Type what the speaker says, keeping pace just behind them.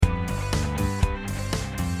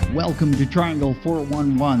Welcome to Triangle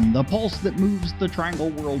 411, the pulse that moves the Triangle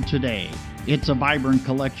world today. It's a vibrant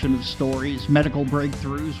collection of stories, medical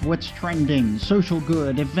breakthroughs, what's trending, social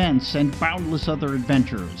good, events, and boundless other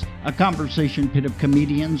adventures. A conversation pit of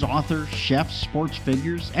comedians, authors, chefs, sports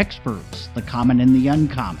figures, experts, the common and the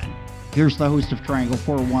uncommon. Here's the host of Triangle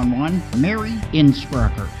 411, Mary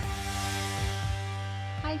Innsbrucker.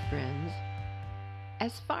 Hi, friends.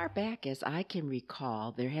 As far back as I can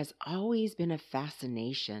recall, there has always been a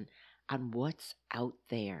fascination on what's out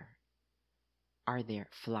there. Are there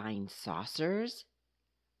flying saucers?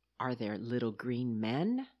 Are there little green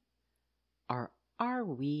men? Or are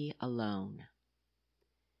we alone?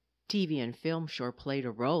 TV and film sure played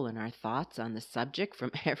a role in our thoughts on the subject, from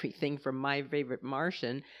everything from My Favorite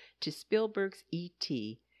Martian to Spielberg's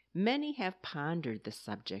E.T. Many have pondered the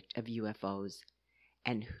subject of UFOs.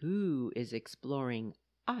 And who is exploring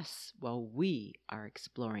us while we are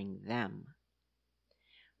exploring them?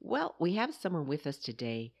 Well, we have someone with us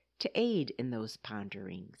today to aid in those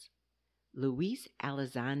ponderings. Luis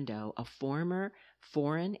Elizondo, a former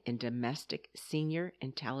Foreign and Domestic Senior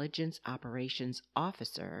Intelligence Operations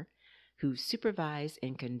Officer who supervised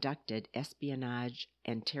and conducted espionage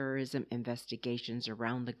and terrorism investigations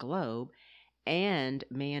around the globe and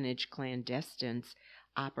managed clandestine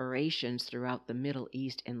operations throughout the Middle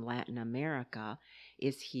East and Latin America,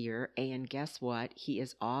 is here. And guess what? He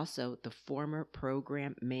is also the former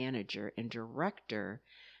program manager and director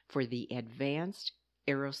for the Advanced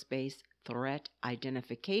Aerospace Threat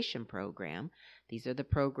Identification Program. These are the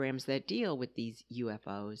programs that deal with these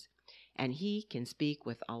UFOs. And he can speak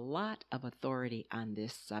with a lot of authority on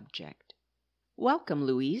this subject. Welcome,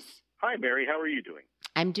 Luis. Hi, Mary. How are you doing?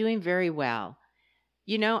 I'm doing very well.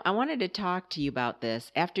 You know, I wanted to talk to you about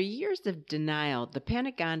this. After years of denial, the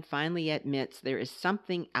Pentagon finally admits there is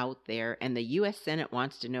something out there, and the U.S. Senate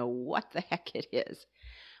wants to know what the heck it is.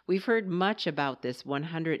 We've heard much about this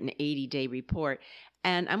 180-day report,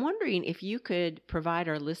 and I'm wondering if you could provide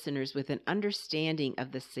our listeners with an understanding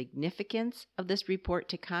of the significance of this report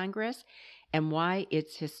to Congress and why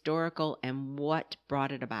it's historical and what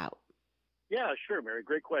brought it about. Yeah, sure, Mary.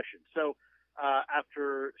 Great question. So,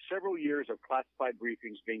 after several years of classified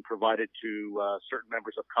briefings being provided to certain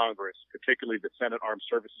members of Congress, particularly the Senate Armed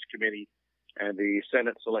Services Committee and the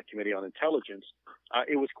Senate Select Committee on Intelligence,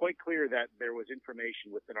 it was quite clear that there was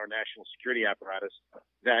information within our national security apparatus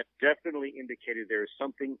that definitely indicated there is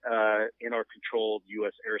something in our controlled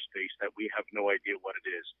U.S. airspace that we have no idea what it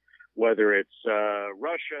is. Whether it's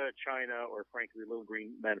Russia, China, or frankly, little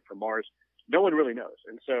green men from Mars, no one really knows.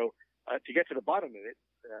 And so to get to the bottom of it,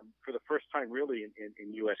 for the first time really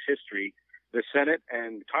in U.S. history, the Senate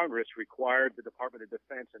and Congress required the Department of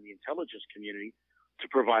Defense and the intelligence community to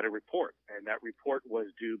provide a report. And that report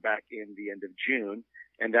was due back in the end of June,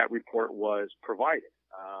 and that report was provided.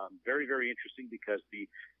 Very, very interesting because the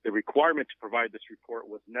requirement to provide this report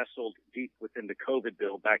was nestled deep within the COVID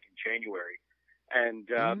bill back in January. And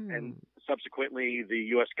subsequently,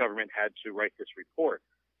 the U.S. government had to write this report.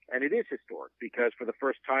 And it is historic because for the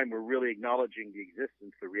first time, we're really acknowledging the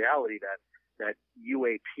existence, the reality that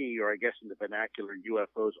UAP, or I guess in the vernacular,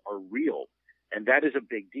 UFOs are real. And that is a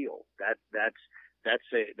big deal. That's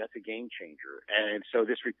a game changer. And so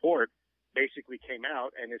this report basically came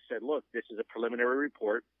out and it said, look, this is a preliminary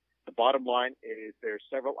report. The bottom line is there's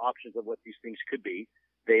several options of what these things could be.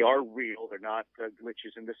 They are real. They're not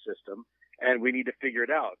glitches in the system. And we need to figure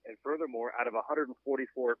it out. And furthermore, out of 144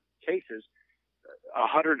 cases,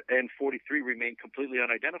 143 remain completely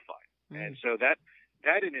unidentified. And so that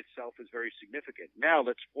in itself is very significant. Now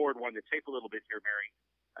let's wind the tape a little bit here, Mary,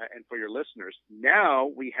 and for your listeners. Now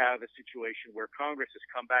we have a situation where Congress has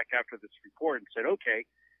come back after this report and said, okay,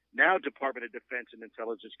 now Department of Defense and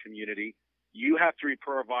Intelligence community, you have to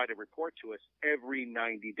provide a report to us every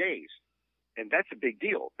 90 days. And that's a big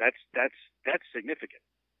deal. That's significant.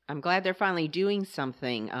 I'm glad they're finally doing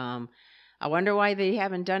something. I wonder why they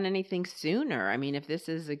haven't done anything sooner. I mean, if this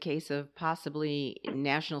is a case of possibly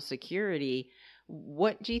national security,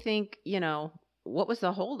 what do you think, what was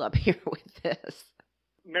the holdup here with this?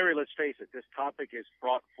 Mary, let's face it, this topic is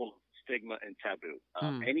fraught full of stigma and taboo.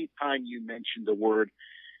 Anytime you mention the word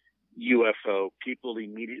UFO, people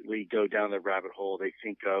immediately go down the rabbit hole. They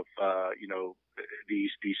think of,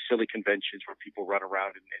 these silly conventions where people run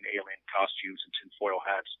around in alien costumes and tinfoil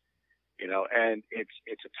hats. And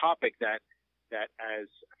it's a topic that as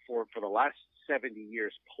for the last 70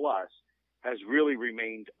 years plus has really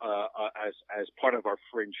remained as part of our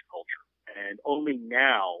fringe culture. And only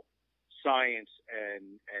now science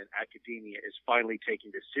and academia is finally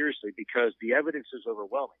taking this seriously because the evidence is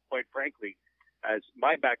overwhelming. Quite frankly, as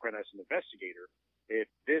my background as an investigator, if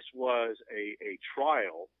this was a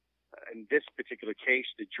trial in this particular case,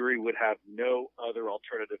 the jury would have no other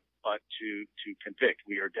alternative but to convict.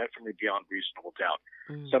 We are definitely beyond reasonable doubt.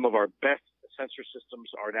 Some of our best sensor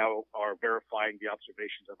systems are verifying the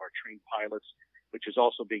observations of our trained pilots, which is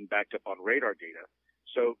also being backed up on radar data.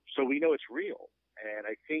 So we know it's real. And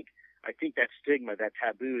I think that stigma, that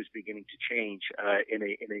taboo, is beginning to change in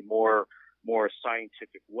a more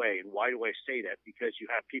scientific way. And why do I say that? Because you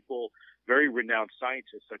have people, very renowned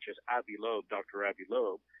scientists such as Avi Loeb, Dr. Avi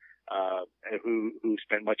Loeb, who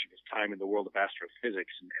spent much of his time in the world of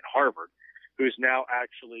astrophysics at Harvard, who's now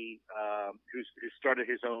actually who's started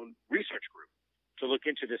his own research group to look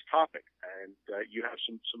into this topic. And you have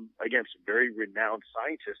some very renowned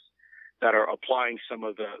scientists that are applying some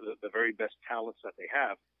of the very best talents that they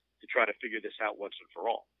have to try to figure this out once and for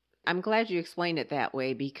all. I'm glad you explained it that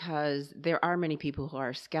way, because there are many people who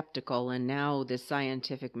are skeptical, and now the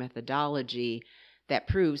scientific methodology that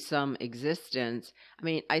proves some existence. I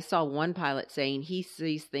mean, I saw one pilot saying he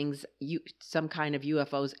sees things, some kind of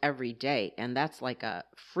UFOs every day, and that's like a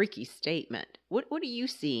freaky statement. What are you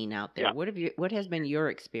seeing out there? Yeah. What has been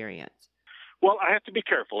your experience? Well, I have to be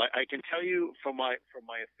careful. I can tell you from my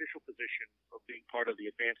official position of being part of the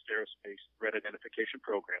Advanced Aerospace Threat Identification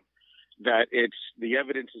Program that the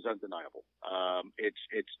evidence is undeniable.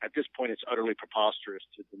 It's at this point it's utterly preposterous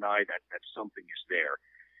to deny that something is there.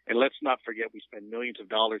 And let's not forget, we spend millions of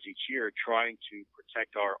dollars each year trying to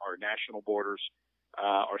protect our national borders,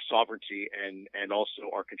 our sovereignty, and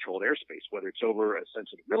also our controlled airspace, whether it's over a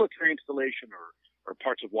sensitive military installation or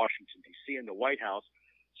parts of Washington, D.C. and the White House.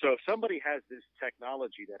 So if somebody has this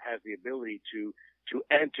technology that has the ability to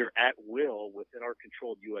enter at will within our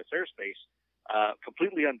controlled U.S. airspace,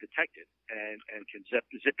 completely undetected and can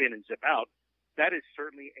zip in and zip out, that is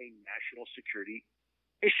certainly a national security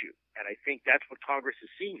issue. And I think that's what Congress is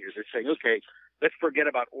seeing here. They're saying, okay, let's forget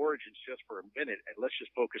about origins just for a minute, and let's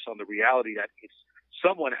just focus on the reality that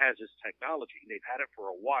someone has this technology, and they've had it for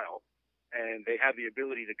a while, and they have the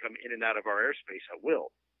ability to come in and out of our airspace at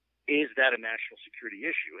will. Is that a national security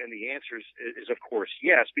issue? And the answer is of course,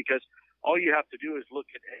 yes, because all you have to do is look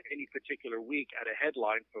at any particular week at a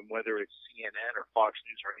headline from whether it's CNN or Fox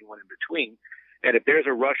News or anyone in between. And if there's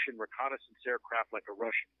a Russian reconnaissance aircraft like a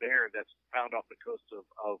Russian Bear that's found off the coast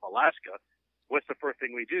of Alaska, what's the first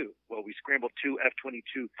thing we do? Well, we scrambled 2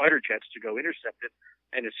 F-22 fighter jets to go intercept it,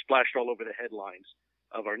 and it's splashed all over the headlines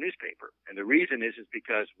of our newspaper. And the reason is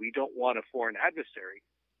because we don't want a foreign adversary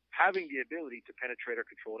having the ability to penetrate our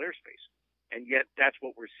controlled airspace. And yet that's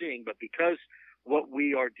what we're seeing. But because what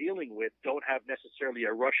we are dealing with don't have necessarily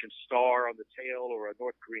a Russian star on the tail or a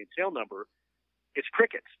North Korean tail number, it's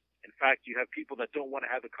crickets. In fact, you have people that don't want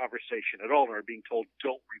to have the conversation at all and are being told,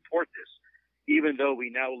 don't report this, even though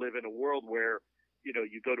we now live in a world where,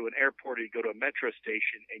 you go to an airport or you go to a metro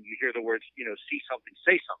station and you hear the words, see something,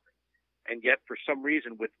 say something. And yet, for some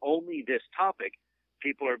reason, with only this topic,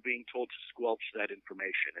 people are being told to squelch that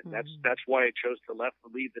information. And that's why I chose to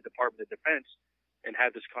leave the Department of Defense and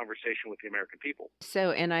have this conversation with the American people.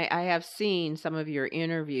 So, and I have seen some of your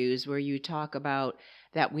interviews where you talk about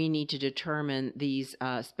that we need to determine these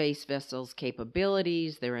space vessels'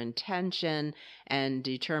 capabilities, their intention, and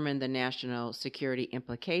determine the national security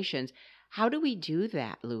implications. How do we do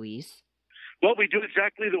that, Luis? Well, we do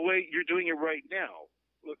exactly the way you're doing it right now.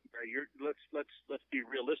 Look, let's be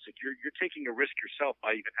realistic. You're taking a risk yourself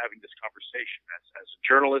by even having this conversation as a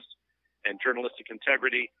journalist and journalistic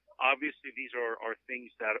integrity. Obviously, these are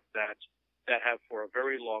things that have for a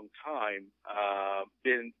very long time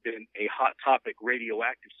been a hot topic,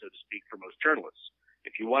 radioactive, so to speak, for most journalists.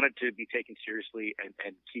 If you wanted to be taken seriously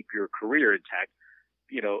and keep your career intact,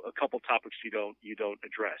 a couple topics you don't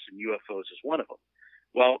address, and UFOs is one of them.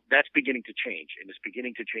 Well, that's beginning to change, and it's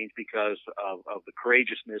beginning to change because of the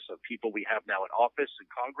courageousness of people we have now in office in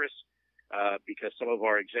Congress, because some of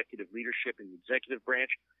our executive leadership in the executive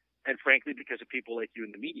branch, and frankly, because of people like you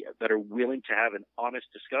in the media that are willing to have an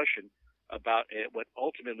honest discussion about what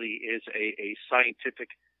ultimately is a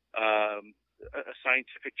scientific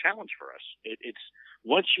challenge for us. It's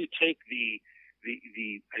once you take the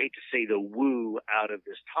I hate to say the woo out of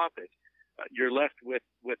this topic, you're left with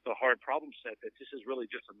the hard problem set that this is really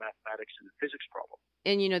just a mathematics and a physics problem.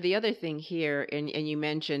 And, the other thing here, and you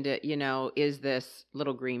mentioned it, is this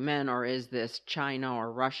little green men or is this China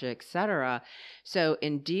or Russia, et cetera? So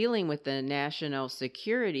in dealing with the national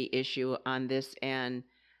security issue on this end,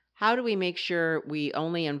 how do we make sure we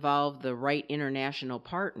only involve the right international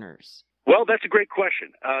partners? Well, that's a great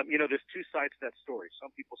question. There's two sides to that story. Some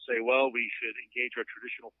people say, well, we should engage our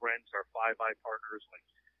traditional friends, our Five Eye partners like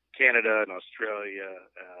Canada and Australia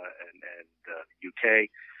and the UK,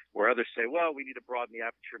 where others say, well, we need to broaden the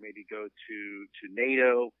aperture, maybe go to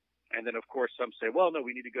NATO, And then, of course, some say, well, no,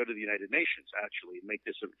 we need to go to the United Nations, actually, and make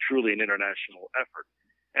this truly an international effort.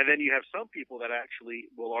 And then you have some people that actually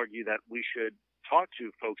will argue that we should talk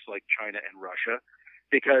to folks like China and Russia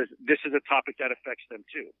because this is a topic that affects them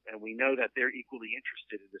too. And we know that they're equally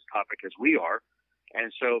interested in this topic as we are.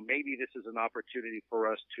 And so maybe this is an opportunity for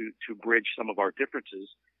us to bridge some of our differences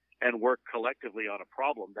and work collectively on a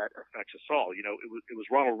problem that affects us all. You know, it was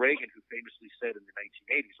Ronald Reagan who famously said in the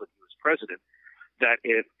 1980s when he was president that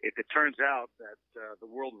if it turns out that the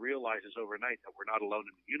world realizes overnight that we're not alone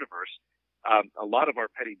in the universe, a lot of our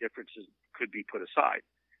petty differences could be put aside.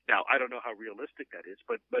 Now, I don't know how realistic that is,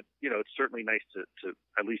 but you know, it's certainly nice to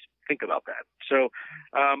at least think about that. So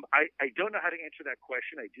I don't know how to answer that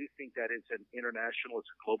question. I do think that it's an international,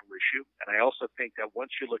 it's a global issue. And I also think that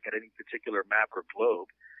once you look at any particular map or globe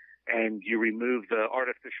and you remove the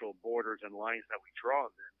artificial borders and lines that we draw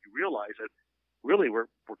on them, you realize that really we're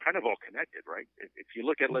kind of all connected, right? If you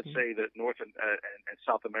look at, let's say, the North and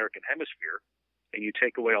South American hemisphere, and you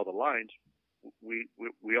take away all the lines,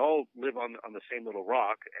 we all live on the same little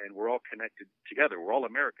rock, and we're all connected together. We're all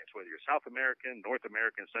Americans, whether you're South American, North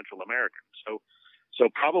American, Central American. So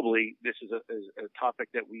probably this is a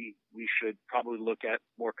topic that we should probably look at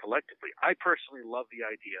more collectively. I personally love the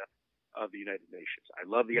idea of the United Nations. I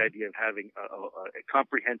love the idea of having a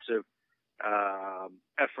comprehensive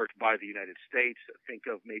effort by the United States. Think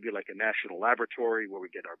of maybe like a national laboratory where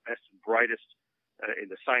we get our best and brightest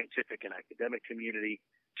in the scientific and academic community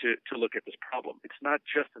to look at this problem. It's not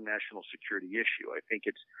just a national security issue. I think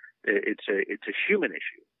it's a human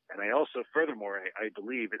issue. And I also, furthermore, I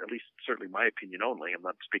believe, at least certainly my opinion only, I'm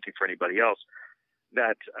not speaking for anybody else,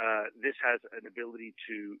 that this has an ability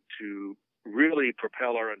to really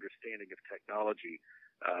propel our understanding of technology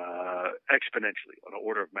exponentially on an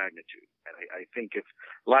order of magnitude. And I think if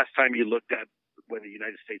last time you looked at when the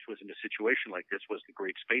United States was in a situation like this was the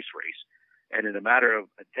Great Space Race, and in a matter of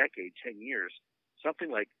a decade, 10 years,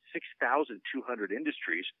 something like 6,200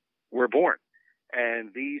 industries were born.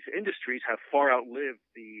 And these industries have far outlived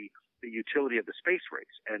the utility of the space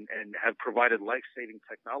race and have provided life-saving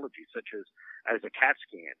technology such as a CAT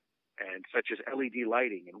scan and such as LED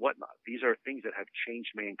lighting and whatnot. These are things that have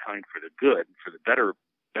changed mankind for the good, for the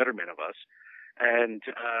betterment of us. And,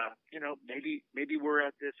 you know, maybe we're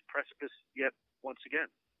at this precipice yet once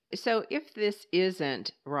again. So if this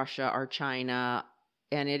isn't Russia or China,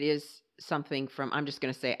 and it is something from, I'm just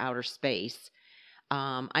going to say, outer space,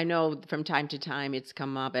 I know from time to time it's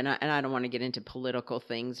come up, and I don't want to get into political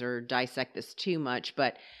things or dissect this too much,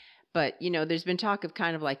 but you know, there's been talk of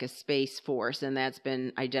kind of like a space force, and that's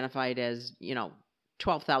been identified as, you know,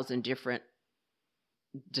 12,000 different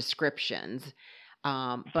descriptions.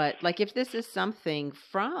 But like, if this is something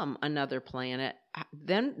from another planet,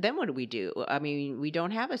 then what do we do? I mean, we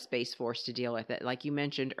don't have a space force to deal with it. Like you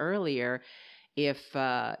mentioned earlier, if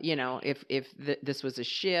this was a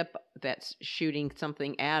ship that's shooting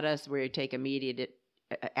something at us, where you take immediate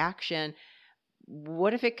action.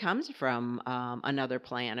 What if it comes from another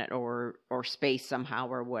planet or space somehow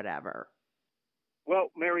or whatever? Well,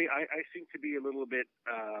 Mary, I seem to be a little bit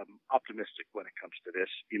optimistic when it comes to this.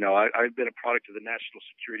 You know, I've been a product of the national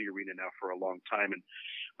security arena now for a long time, and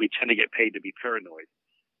we tend to get paid to be paranoid.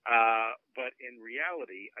 But in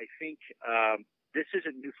reality, I think this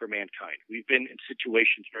isn't new for mankind. We've been in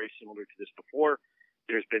situations very similar to this before.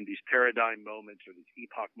 There's been these paradigm moments or these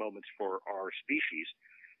epoch moments for our species.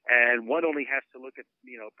 And one only has to look at,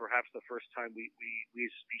 you know, perhaps the first time we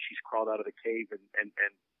as a species crawled out of the cave and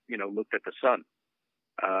you know, looked at the sun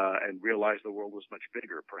and realized the world was much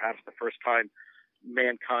bigger. Perhaps the first time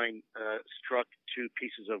mankind struck two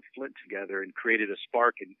pieces of flint together and created a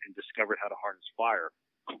spark and discovered how to harness fire.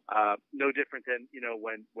 No different than, you know,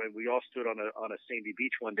 when we all stood on a sandy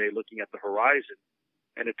beach one day looking at the horizon,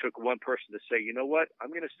 and it took one person to say, you know what, I'm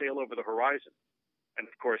going to sail over the horizon. And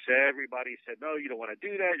of course, everybody said, no, you don't want to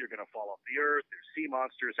do that. You're going to fall off the earth. There's sea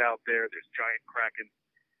monsters out there. There's giant kraken.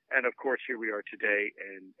 And of course, here we are today,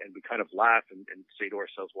 and we kind of laugh and say to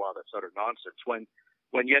ourselves, wow, that's utter nonsense.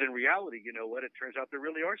 When yet in reality, you know what, it turns out there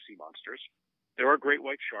really are sea monsters. There are great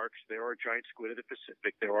white sharks. There are giant squid of the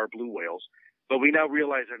Pacific. There are blue whales. But we now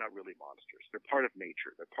realize they're not really monsters. They're part of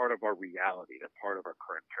nature. They're part of our reality. They're part of our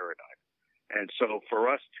current paradigm. And so for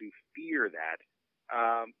us to fear that,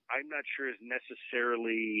 I'm not sure is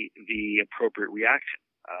necessarily the appropriate reaction.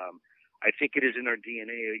 I think it is in our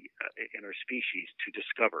DNA, in our species, to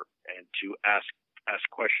discover and to ask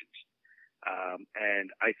questions.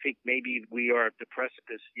 And I think maybe we are at the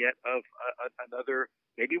precipice yet of another.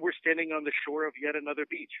 Maybe we're standing on the shore of yet another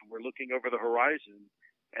beach, and we're looking over the horizon,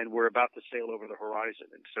 and we're about to sail over the horizon.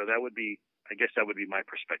 And so that would be, I guess, that would be my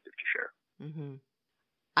perspective to share. Mm-hmm.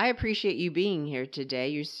 I appreciate you being here today.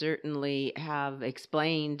 You certainly have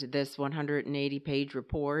explained this 180-page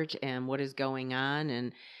report and what is going on.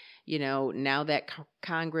 And, now that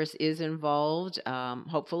Congress is involved,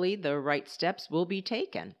 hopefully the right steps will be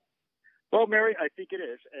taken. Well, Mary, I think it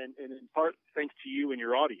is. And in part, thanks to you and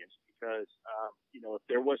your audience, because, if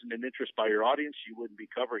there wasn't an interest by your audience, you wouldn't be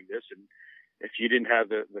covering this. And if you didn't have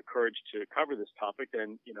the courage to cover this topic,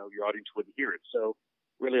 then, your audience wouldn't hear it. So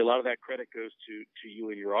really, a lot of that credit goes to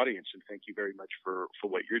you and your audience. And thank you very much for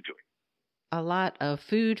what you're doing. A lot of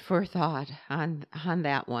food for thought on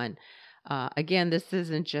that one. Again, this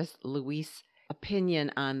isn't just Luis'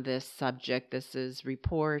 opinion on this subject. This is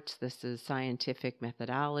reports. This is scientific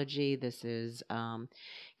methodology. This is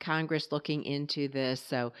Congress looking into this.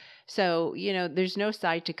 So there's no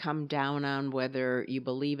side to come down on whether you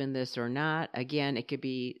believe in this or not. Again, it could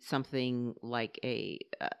be something like a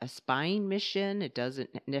spying mission. It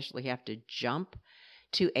doesn't necessarily have to jump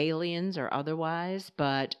to aliens or otherwise,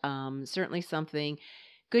 but certainly something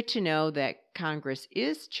good to know that Congress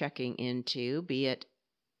is checking into, be it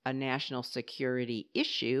a national security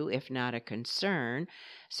issue, if not a concern.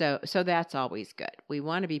 So that's always good. We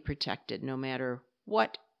want to be protected no matter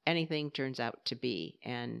what anything turns out to be.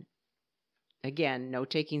 And again, no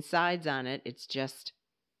taking sides on it. It's just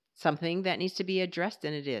something that needs to be addressed,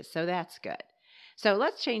 and it is. So that's good. So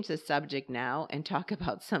let's change the subject now and talk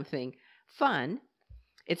about something fun.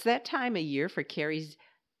 It's that time of year for Cary's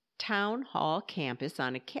Town Hall campus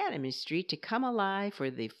on Academy Street to come alive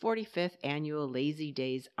for the 45th annual Lazy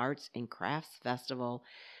Days Arts and Crafts Festival.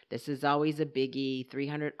 This is always a biggie.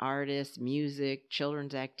 300 artists, music,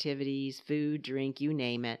 children's activities, food, drink, you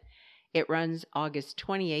name it. It runs August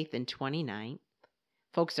 28th and 29th.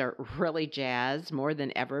 Folks are really jazzed more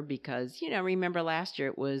than ever because, remember last year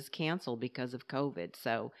it was canceled because of COVID.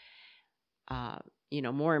 So,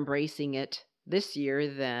 more embracing it this year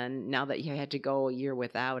than now that you had to go a year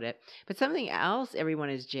without it. But something else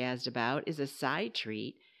everyone is jazzed about is a side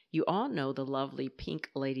treat. You all know the lovely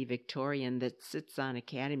pink Lady Victorian that sits on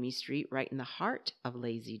Academy Street right in the heart of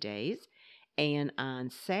Lazy Days. And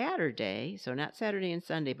on Saturday, so not Saturday and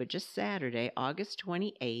Sunday, but just Saturday, August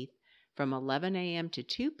 28th, from 11 a.m. to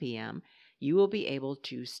 2 p.m., you will be able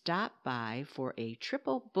to stop by for a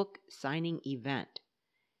triple book signing event.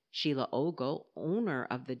 Sheila Ogle, owner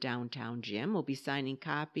of the Downtown Gym, will be signing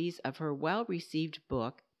copies of her well-received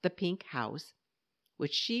book, The Pink House,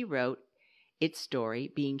 which she wrote, its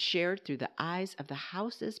story being shared through the eyes of the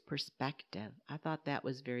house's perspective. I thought that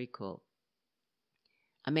was very cool.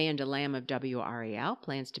 Amanda Lamb of WRAL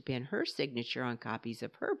plans to pin her signature on copies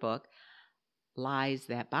of her book, Lies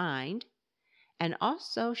That Bind, and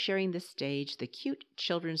also sharing the stage, the cute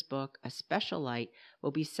children's book, A Special Light, will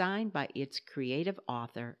be signed by its creative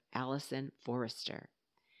author, Allison Forrester.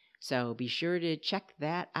 So be sure to check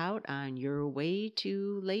that out on your way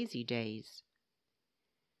to Lazy Days.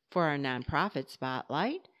 For our nonprofit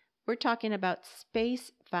spotlight, we're talking about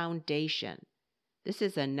Space Foundation. This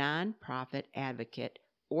is a nonprofit advocate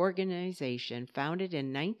organization founded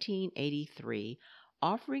in 1983,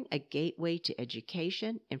 offering a gateway to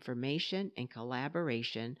education, information, and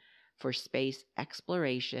collaboration for space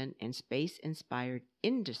exploration and space-inspired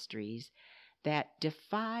industries that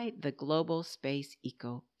defy the global space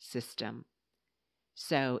ecosystem.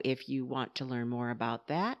 So if you want to learn more about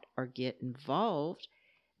that or get involved,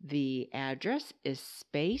 the address is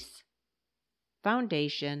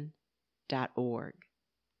spacefoundation.org.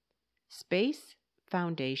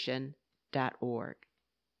 spacefoundation.org.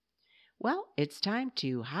 Well, it's time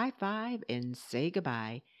to high five and say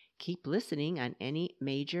goodbye. Keep listening on any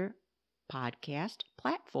major podcast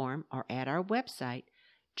platform or at our website,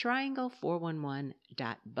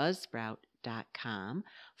 triangle411.buzzsprout.com,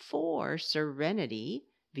 for Serenity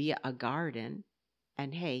via a garden.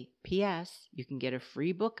 And hey, P.S., you can get a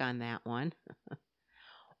free book on that one.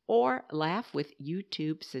 Or Laugh with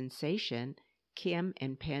YouTube sensation Kim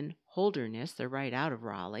and Penn Holderness. They're right out of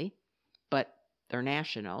Raleigh, but they're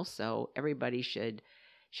national, so everybody should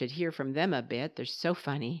hear from them a bit. They're so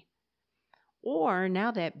funny. Or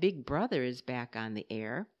now that Big Brother is back on the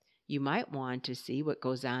air, you might want to see what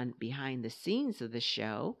goes on behind the scenes of the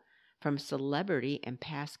show from celebrity and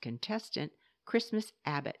past contestant Christmas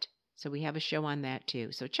Abbott. So we have a show on that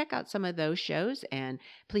too. So check out some of those shows, and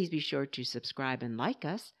please be sure to subscribe and like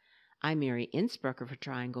us. I'm Mary Innsbrucker for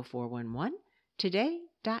Triangle 411. Today,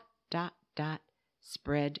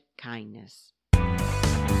 spread kindness.